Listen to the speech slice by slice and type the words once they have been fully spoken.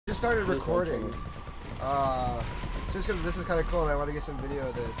Just started recording. Just because this is kind of cool and I want to get some video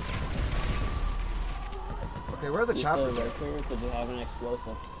of this. Okay, where are the choppers at? Because you have an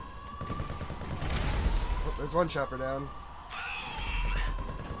explosive. Oh, there's one chopper down.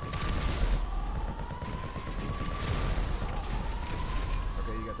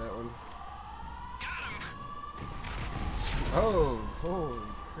 Okay, you got that one. Oh, holy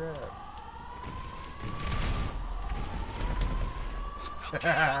crap.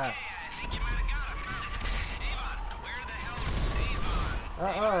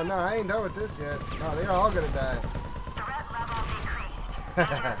 No, I ain't done with this yet. No, they're all gonna die. Threat level decreased.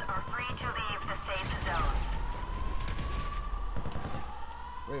 Members are free to leave the safe zone.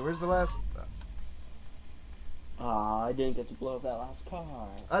 Wait, where's the last... Aw, I didn't get to blow up that last car.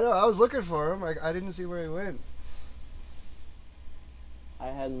 I know, I was looking for him. I didn't see where he went. I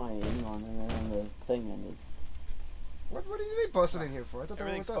had my aim on him and then the thing ended. What are they busting in here for? I thought they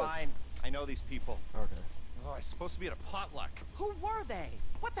were with us. Everything's fine. I know these people. Okay. Oh, I'm supposed to be at a potluck. Who were they?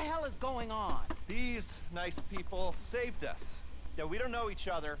 What the hell is going on? These nice people saved us. Yeah, we don't know each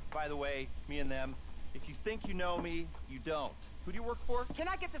other, by the way, me and them. If you think you know me, you don't. Who do you work for? Can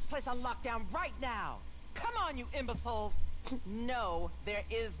I get this place on lockdown right now? Come on, you imbeciles. No, there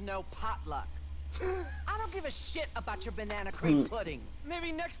is no potluck. I don't give a shit about your banana cream pudding.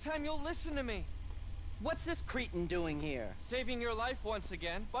 Maybe next time you'll listen to me. What's this cretin doing here? Saving your life once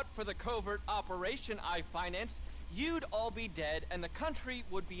again, but for the covert operation I financed, you'd all be dead and the country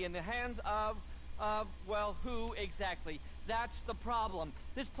would be in the hands of, well, who exactly? That's the problem.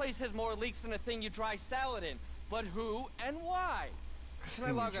 This place has more leaks than a thing you dry salad in. But who and why? Can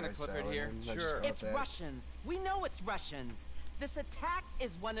I log on to Clifford here? Sure. It's Russians. We know it's Russians. This attack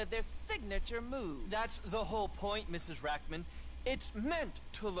is one of their signature moves. That's the whole point, Mrs. Rackman. It's meant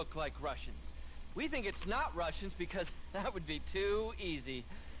to look like Russians. We think it's not Russians because that would be too easy.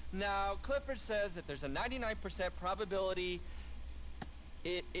 Now, Clifford says that there's a 99% probability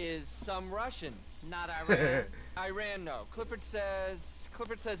it is some Russians. Not Iran. Iran, no. Clifford says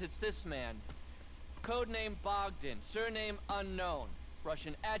it's this man. Codename Bogdan, surname unknown.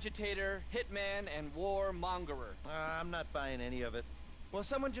 Russian agitator, hitman, and warmongerer. I'm not buying any of it. Well,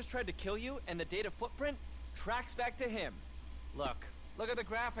 someone just tried to kill you, and the data footprint tracks back to him. Look at the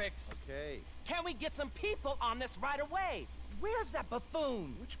graphics. Okay. Can we get some people on this right away? Where's that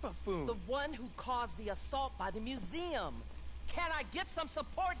buffoon? Which buffoon? The one who caused the assault by the museum. Can I get some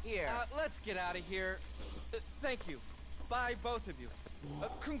support here? Let's get out of here. Thank you. Bye, both of you.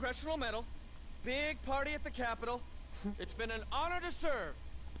 Congressional medal. Big party at the Capitol. It's been an honor to serve.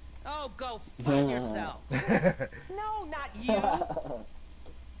 Oh, go fuck yourself. No, not you.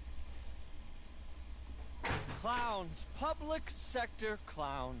 Clowns. Public sector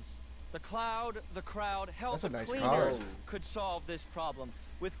clowns. The crowd, help That's a nice cleaners car. could solve this problem.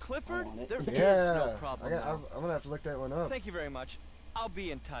 With Clifford, there is Yeah. no problem. I'm gonna have to look that one up. Thank you very much. I'll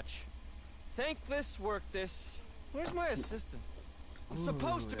be in touch. Think this, work this. Where's my assistant? I'm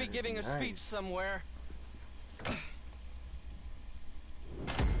supposed to be that giving a is speech nice. somewhere.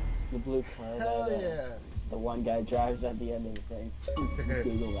 The blue car Hell that yeah. the one guy drives at the end of the thing.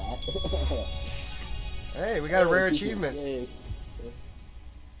 Google that. Hey, we got a rare Hey, achievement. yay.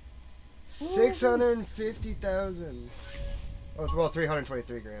 650,000. Oh, well,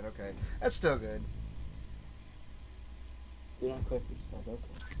 323 grand. Okay, that's still good. You're not quick for stuff,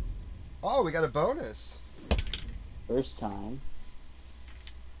 okay. Oh, we got a bonus. First time.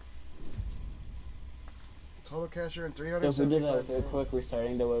 Total cash earned So if we did that 375. with a quick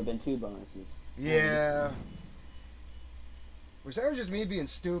restarting, there would have been 2 bonuses. Yeah. Which that was just me being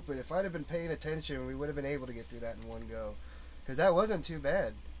stupid. If I'd have been paying attention, we would have been able to get through that in one go. Because that wasn't too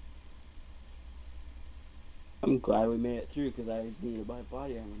bad. I'm glad we made it through because I need to buy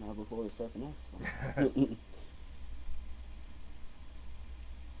body armor now before we start the next one.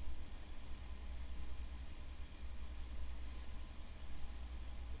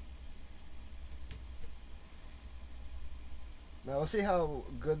 Now we'll see how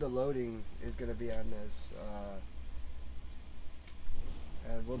good the loading is going to be on this.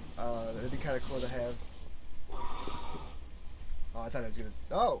 And we'll, it'd be kind of cool to have. Oh, I thought I was gonna.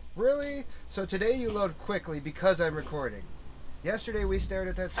 Oh, really? So today you load quickly because I'm recording. Yesterday we stared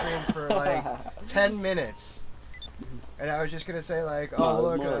at that screen for like 10 minutes, and I was just gonna say like, oh No, it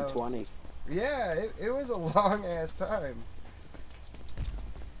was look. more like 20. Yeah, it was a long ass time.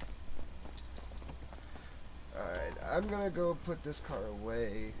 All right, I'm gonna go put this car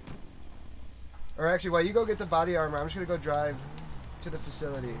away. Or actually, while you go get the body armor, I'm just gonna go drive to the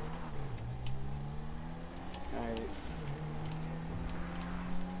facility. Alright.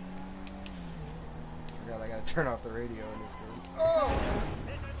 God, I gotta turn off the radio in this game. Oh!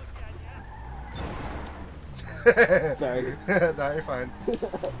 Sorry. No, you're fine.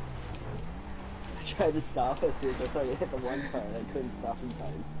 I tried to stop as soon as I saw you hit the one car and I couldn't stop in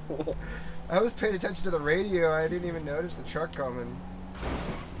time. I was paying attention to the radio. I didn't even notice the truck coming.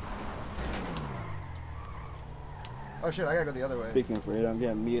 Oh shit, I gotta go the other way. Speaking of radio, I'm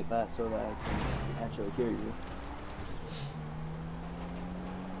gonna mute that so that I can actually hear you.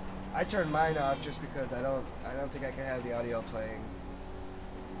 I turned mine off just because I don't think I can have the audio playing.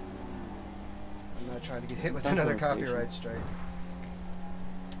 I'm not trying to get hit with That's another on the station. copyright strike.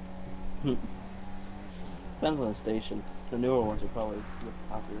 Depends on the station. The newer ones are probably with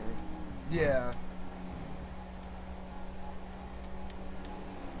copyright. Yeah.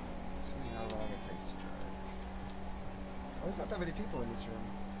 See how long it takes to drive. Oh, there's not that many people in this room.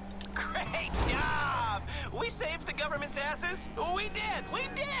 Great job! We saved the government's asses? We did! We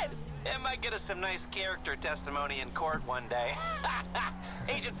did! It might get us some nice character testimony in court one day.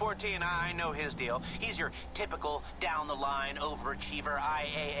 Agent 14, I know his deal. He's your typical down-the-line overachiever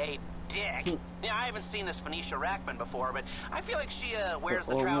IAA dick. Yeah, I haven't seen this Phoenicia Rackman before, but I feel like she wears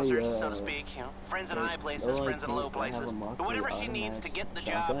the trousers, so to speak. You know, friends in high places, friends in low places. Whatever she needs to get the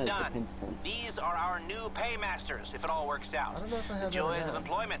job done. These are our new paymasters, if it all works out. I don't know if I have the that or joys of not.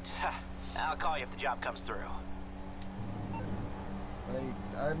 employment. I'll call you if the job comes through.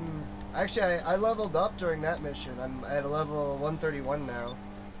 I leveled up during that mission. I'm at a level 131 now.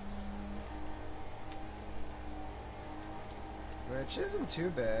 Which isn't too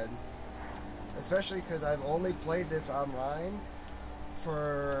bad. Especially because I've only played this online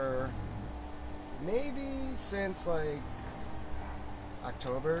for maybe since like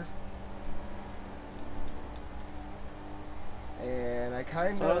October. And I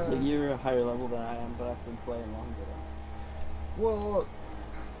kind So that's a of... year higher level than I am, but I've been playing longer. Well,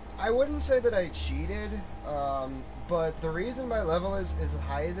 I wouldn't say that I cheated, but the reason my level is as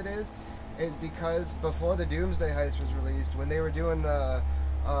high as it is because before the Doomsday heist was released, when they were doing the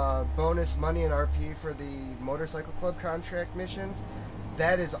bonus money and RP for the motorcycle club contract missions,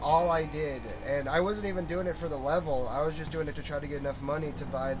 that is all I did, and I wasn't even doing it for the level. I was just doing it to try to get enough money to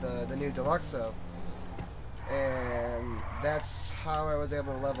buy the new Deluxo, and that's how I was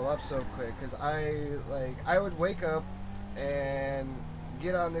able to level up so quick. Because I would wake up and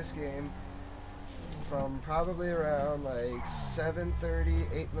get on this game from probably around like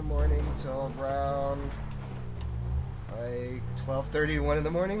 7:30, 8 in the morning till around like 12:30, 1 in the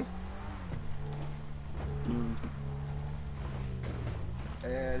morning.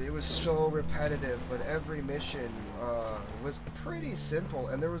 And it was so repetitive, but every mission was pretty simple,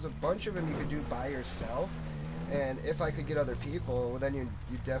 and there was a bunch of them you could do by yourself, and if I could get other people, well, then you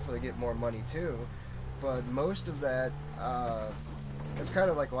definitely get more money too. But most of that, it's kind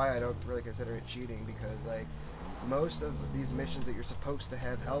of like why I don't really consider it cheating, because like most of these missions that you're supposed to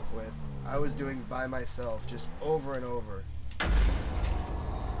have help with, I was doing by myself, just over and over.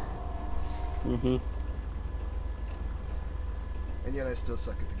 And yet I still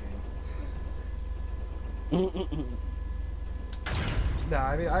suck at the game. Nah,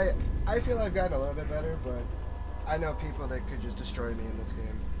 I mean, I feel I've gotten a little bit better, but I know people that could just destroy me in this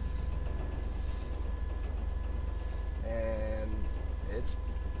game. And it's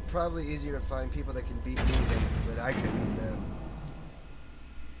probably easier to find people that can beat me than I could beat them.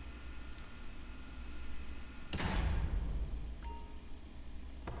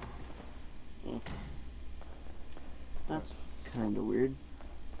 That's kind of weird.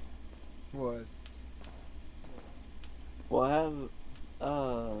 What? Well, I have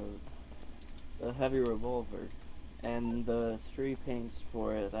a heavy revolver, and the 3 paints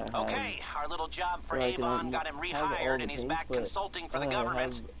for it that I have. Okay, our little job for Well, I Avon can got him have all rehired the and he's paints, back but, consulting for the I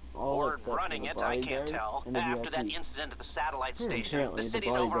government. have all Or except for running the it, I can't bodyguard, tell. and then you After have that to- incident at the satellite station, apparently the the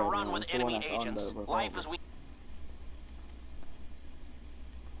city's bodyguard overrun one with is the one enemy that's on agents. the Life revolver. as we...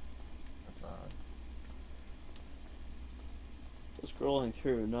 That's odd. Scrolling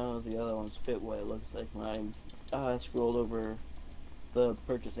through, none of the other ones fit what it looks like when I scrolled over the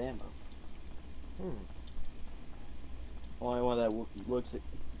purchase ammo. Only one that looks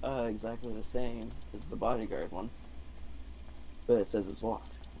exactly the same is the bodyguard one, but it says it's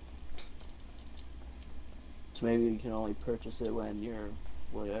locked. So maybe you can only purchase it when you're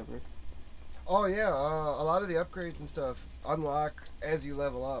whatever. Oh yeah, a lot of the upgrades and stuff unlock as you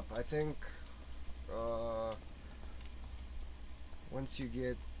level up. I think once you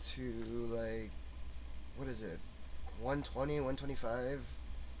get to like, what is it, 120, 125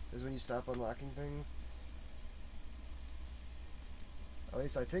 is when you stop unlocking things. At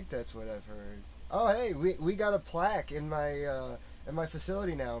least I think that's what I've heard. Oh hey, we got a plaque in my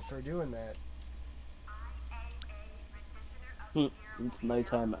facility now for doing that. It's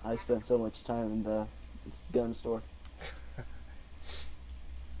nighttime. I spent so much time in the gun store.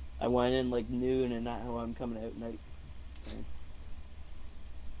 I went in like noon, and now I'm coming out at night.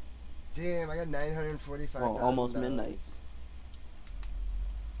 Damn, I got $945,000. Well, almost midnight. It's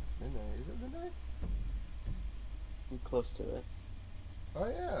midnight. Is it midnight? I'm close to it. Oh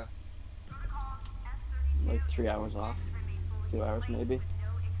yeah. Like 3 hours off. 2 hours maybe.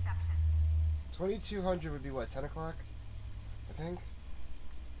 2200 would be what? 10 o'clock? I think.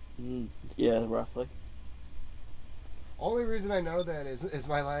 Yeah, roughly. Only reason I know that is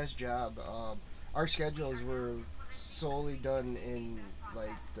my last job. Our schedules were solely done in like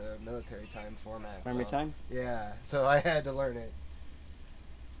the military time format. Army time? Yeah, so I had to learn it.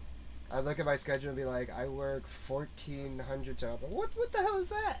 I'd look at my schedule and be like, I work 1400 to what the hell is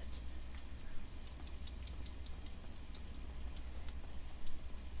that?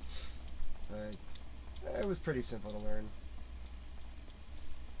 But it was pretty simple to learn.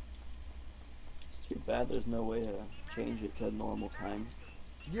 It's too bad there's no way to change it to normal time.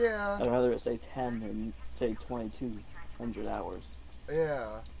 Yeah. I'd rather it say 10 than say 2200 hours.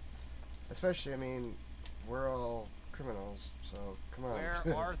 Yeah. Especially, I mean, we're all criminals, so come on. Where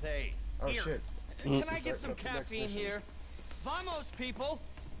are they? Oh Here. shit. Can I get Starting some up the next caffeine mission. here? Vamos, people!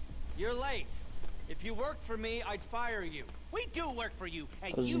 You're late. If you worked for me, I'd fire you. We do work for you, I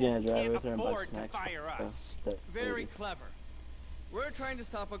and was you just gonna drive can't with her and buy afford to snacks. fire us. Very clever. We're trying to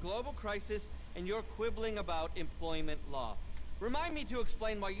stop a global crisis, and you're quibbling about employment law. Remind me to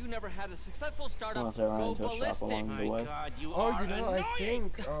explain why you never had a successful startup Unless I run go into a shop ballistic. along the way. God, you Oh, are you know, annoying. I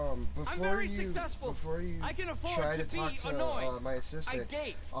think I'm before very you successful. I can afford try to to be talk to annoyed. my I assistant,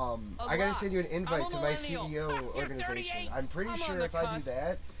 date. I gotta lot. send you an invite I'm a to my millennial. CEO You're organization. 38. I'm pretty I'm on sure the if I do cusp. that,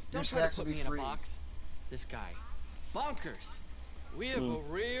 your Don't try snacks to will put be me in free. a box. This guy. Bonkers. We have a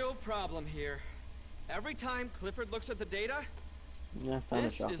real problem here. Every time Clifford looks at the data, Yeah, I found a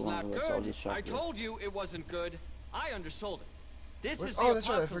this shop is along not the way, so I'll good. just shop I here. told you it wasn't good. I undersold it. This What- is the oh, that's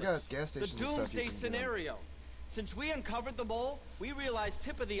right, I apocalypse, forgot gas the stations and stuff you doomsday can do. scenario. Since we uncovered the mole, we realized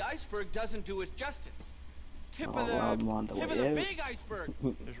tip of the iceberg doesn't do it justice. Tip Oh, of the I'm on the tip way of the out. big iceberg.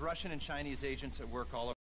 There's Russian and Chinese agents at work all over.